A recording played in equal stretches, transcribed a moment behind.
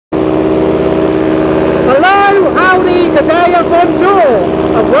good day and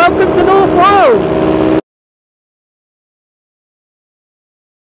bonjour, and welcome to North Wales.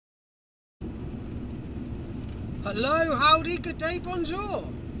 Hello, howdy, good day, bonjour.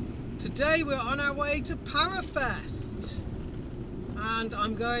 Today we're on our way to Parafest, and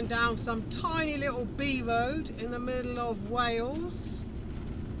I'm going down some tiny little B road in the middle of Wales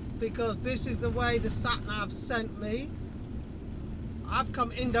because this is the way the sat-nav sent me. I've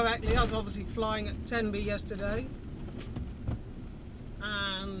come indirectly. I was obviously flying at Tenby yesterday,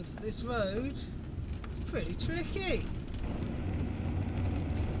 and this road is pretty tricky.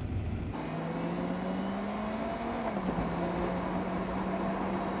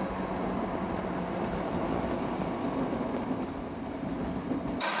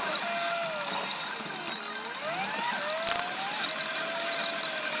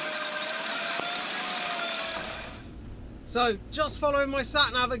 So, just following my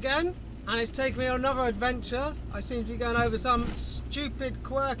sat-nav again, and it's taken me on another adventure. I seem to be going over some stupid,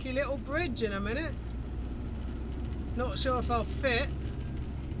 quirky little bridge in a minute. Not sure if I'll fit.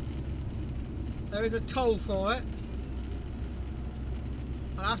 There is a toll for it.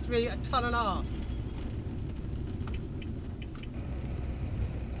 I'll have to be a ton and a half.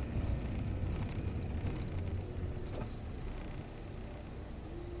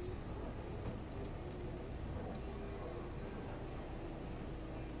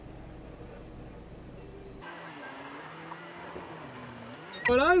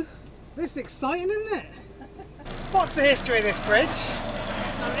 Hello? This is exciting, isn't it? What's the history of this bridge?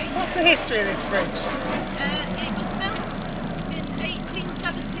 Sorry? What's the history of this bridge? It was built in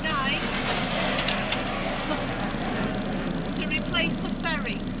 1879 to replace a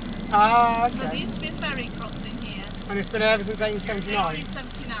ferry. Ah, okay. So there used to be a ferry crossing here. And it's been there ever since 1879?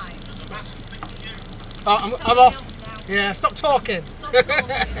 1879. Oh, I'm off. Yeah, stop talking. Stop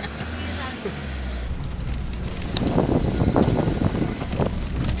talking.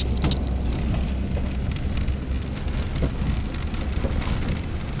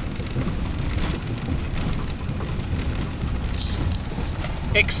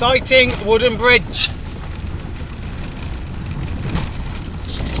 Exciting wooden bridge.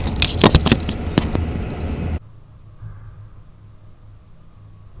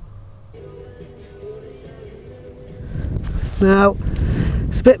 Now,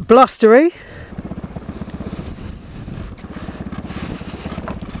 it's a bit blustery.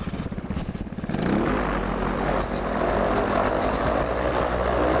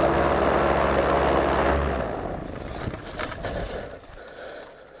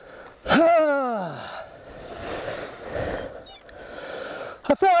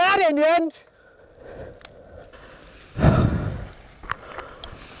 I thought I had it in the end.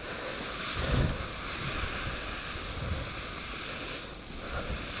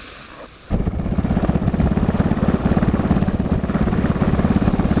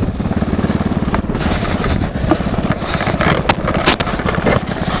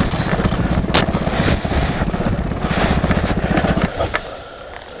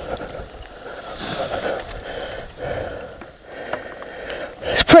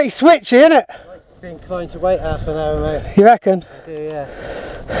 Pretty switchy, isn't it? I've been inclined to wait half an hour, mate. You reckon? I do, yeah.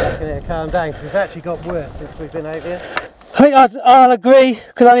 I reckon it'll calm down because it's actually got worse since we've been out here. I think I'll agree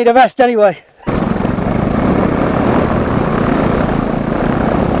because I need a rest anyway.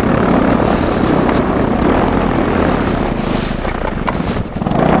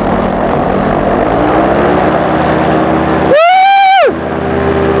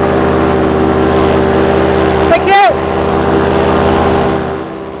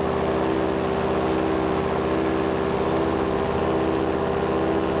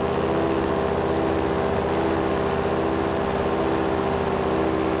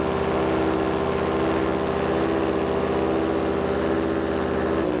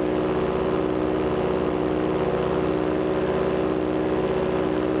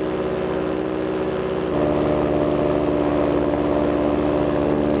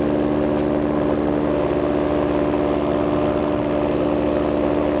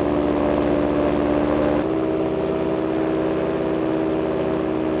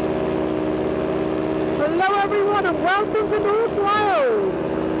 Hello everyone and welcome to North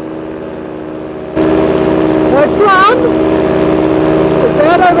Wales. My plan is to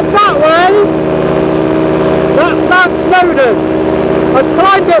head over that way. That's Mount Snowdon. I've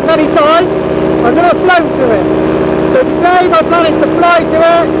climbed it many times. I'm going to float to it. So today my plan is to fly to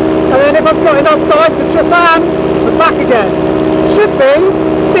it, and then if I've got enough time to Tryfan and back again. Should be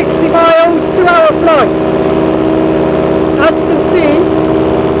 60 miles, 2-hour flight. As you can see,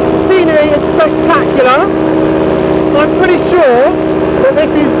 the scenery is spectacular. I'm pretty sure that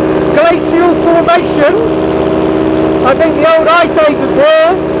this is glacial formations, I think the old ice age was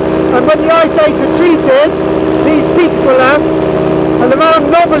here, and when the ice age retreated, these peaks were left, and the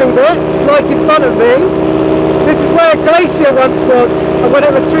round knobbly bits, like in front of me, this is where a glacier once was, and when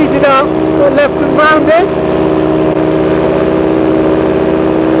it retreated up, it left them rounded.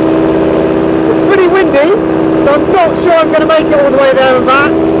 It's pretty windy, so I'm not sure I'm going to make it all the way there and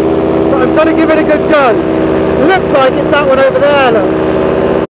back, but I'm going to give it a good go. It looks like it's that one over there, look.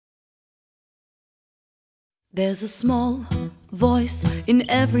 There's a small voice in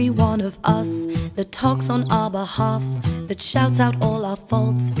every one of us that talks on our behalf, that shouts out all our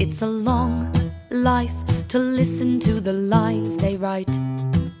faults. It's a long life to listen to the lines they write,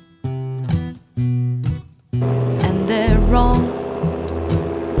 and they're wrong.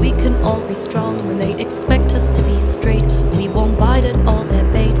 We can all be strong when they expect us to be straight. We won't bite at all their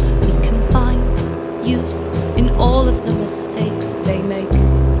bait. We can find use in all of the mistakes they make.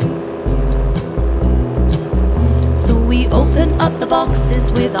 So we open up the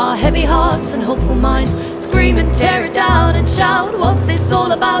boxes with our heavy hearts and hopeful minds, scream and tear it down and shout, what's this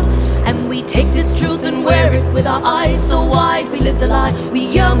all about? And we take this truth and wear it with our eyes so wide. We live the lie, we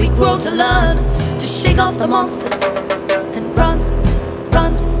yearn, we grow to learn, to shake off the monsters and run,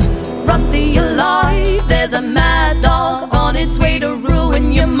 run, run for your life. There's a mad dog on its way to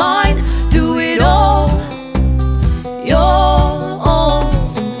ruin your mind. Do it all your own.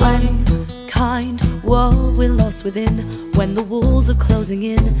 Some unkind world we're lost within, when the walls are closing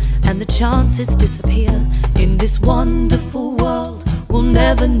in and the chances disappear. In this wonderful world, we'll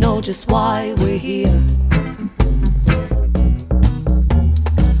never know just why we're here.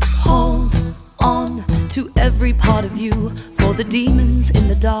 Hold on to every part of you, for the demons in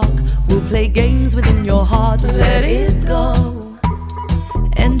the dark will play games within your heart. Let it go,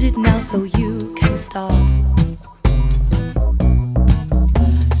 end it now so you can start.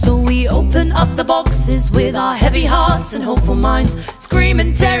 So we open up the boxes with our heavy hearts and hopeful minds, scream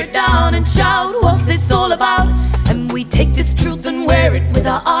and tear it down and shout, what's this all about? And we take this truth and wear it with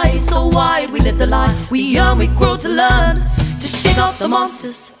our eyes so wide. We live the lie, we yearn, we grow to learn, to shake off the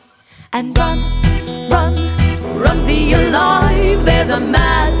monsters and run, run, run for your life. There's a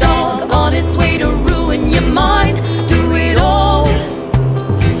mad dog on its way to ruin your mind. Do it all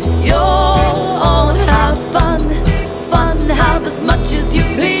your own. Have fun, fun, have as much as you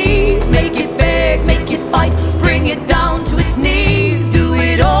please. Make it big, make it bite, bring it down to its knees. Do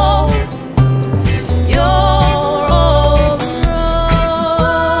it all your own.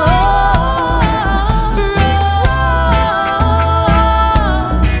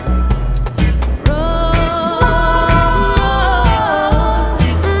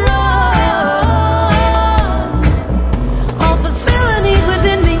 I'll fulfill a need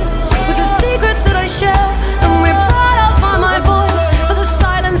within me with the secrets that I share, and we're proud I'll find my voice, for the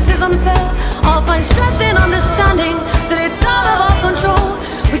silence is unfair. I'll find strength in understanding that it's out of our control.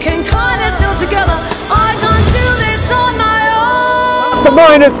 We can climb this hill together, I can't do this on my own. The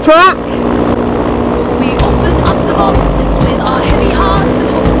miner's track. So we open up the boxes with our heavy hearts and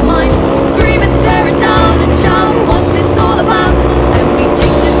hopeful minds, scream and tear it down and shout, what's this all about? And we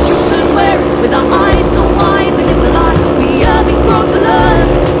take this truth and wear it with our eyes so wide. We live the lie, we yearn, we grow to learn,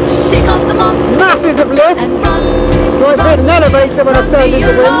 to shake off the monsters Masses of lift. and run. So I've hit an elevator when I've turned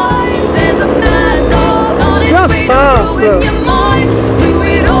into wind. There's a mad dog on its Just way to fast, ruin look. your mind. Do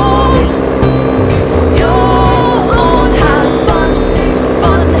it all your own. Have fun,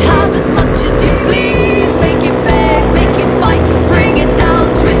 fun, have as much as you please. Make it big, make it bite, bring it down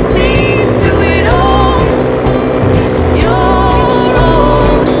to its knees. Do it all your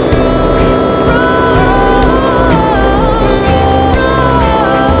own.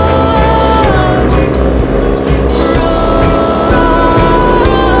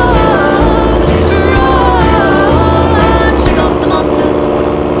 Shake off the monsters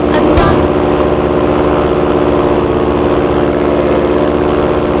and run.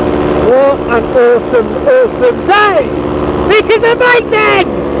 What an awesome, awesome day! This is amazing!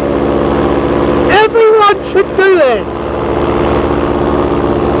 Everyone should do this!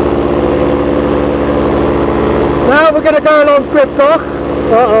 Now we're going to go along Cribcoch.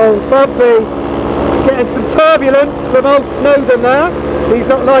 Uh-oh, bumpy. Getting some turbulence from old Snowdon there. He's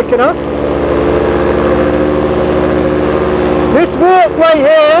not liking us. This walkway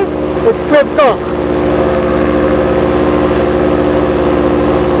here is Cribcoch.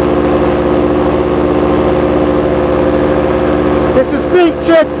 This was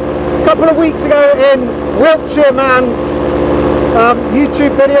featured a couple of weeks ago in Wiltshire Man's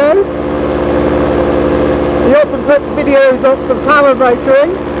YouTube video. He often puts videos up for power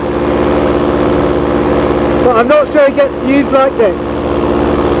motoring, but I'm not sure he gets views like this.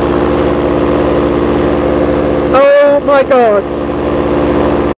 Oh my god.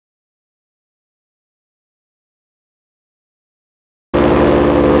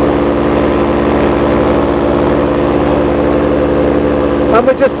 And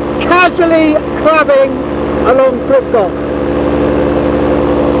we're just casually crabbing along Cribgoch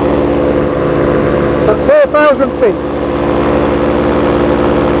at 4,000 feet.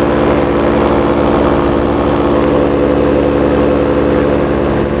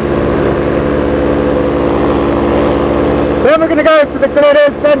 Then we're going to go to the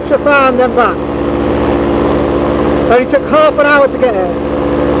Glaciers, then Tryfan, then back. Only took half an hour to get here.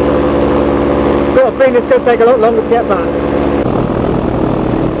 Got a feeling it's going to take a lot longer to get back.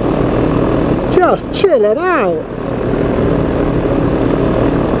 Just chilling out.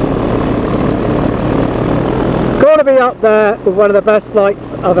 Gotta be up there with one of the best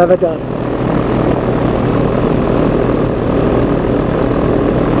flights I've ever done.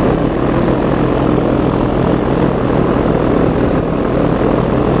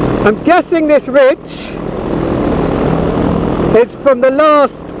 I'm guessing this ridge is from the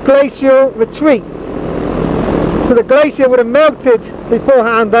last glacial retreat. So the glacier would have melted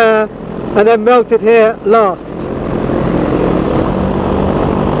beforehand there and then melted here last.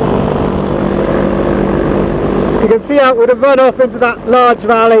 You can see how it would have run off into that large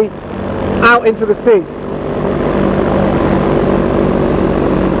valley out into the sea.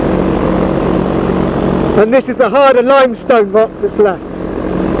 And this is the harder limestone rock that's left.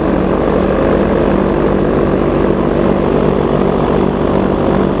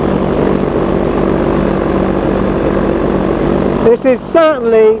 This is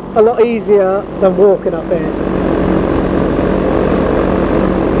certainly a lot easier than walking up here.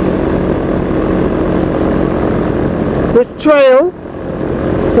 This trail,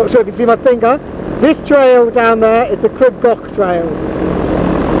 not sure if you can see my finger, this trail down there is the Cribgoch trail.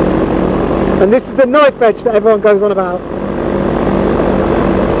 And this is the knife edge that everyone goes on about.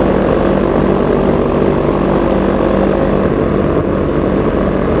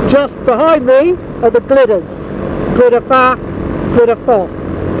 Just behind me are the Glidders. Glidderfa, Glidderfa.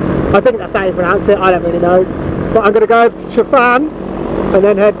 I think that's how you pronounce it, I don't really know. But I'm going to go over to Tryfan and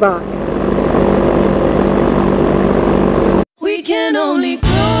then head back. We can only grow.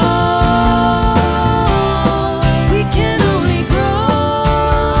 We can only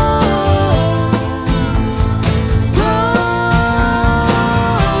grow. Grow.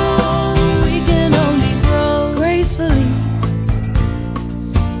 We can only grow gracefully.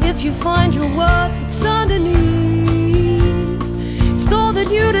 If you find your worth, it's underneath. It's all that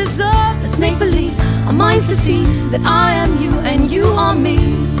you deserve. Let's make believe. Our minds to see that I am you and you are me.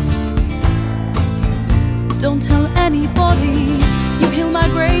 Don't tell anybody. You heal my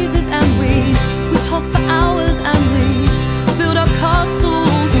grazes and we talk for hours and we build up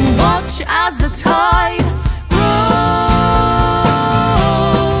castles and watch as the tide grows.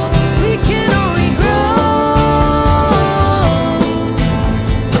 We can only grow.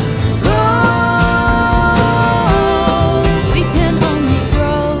 Grow. We can only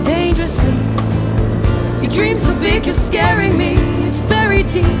grow dangerously. Your dreams so big you're scaring me. It's buried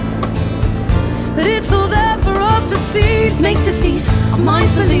deep, but it's all there for us to see. It's make to see, our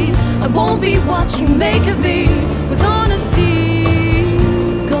minds believe. I won't be what you make of me with all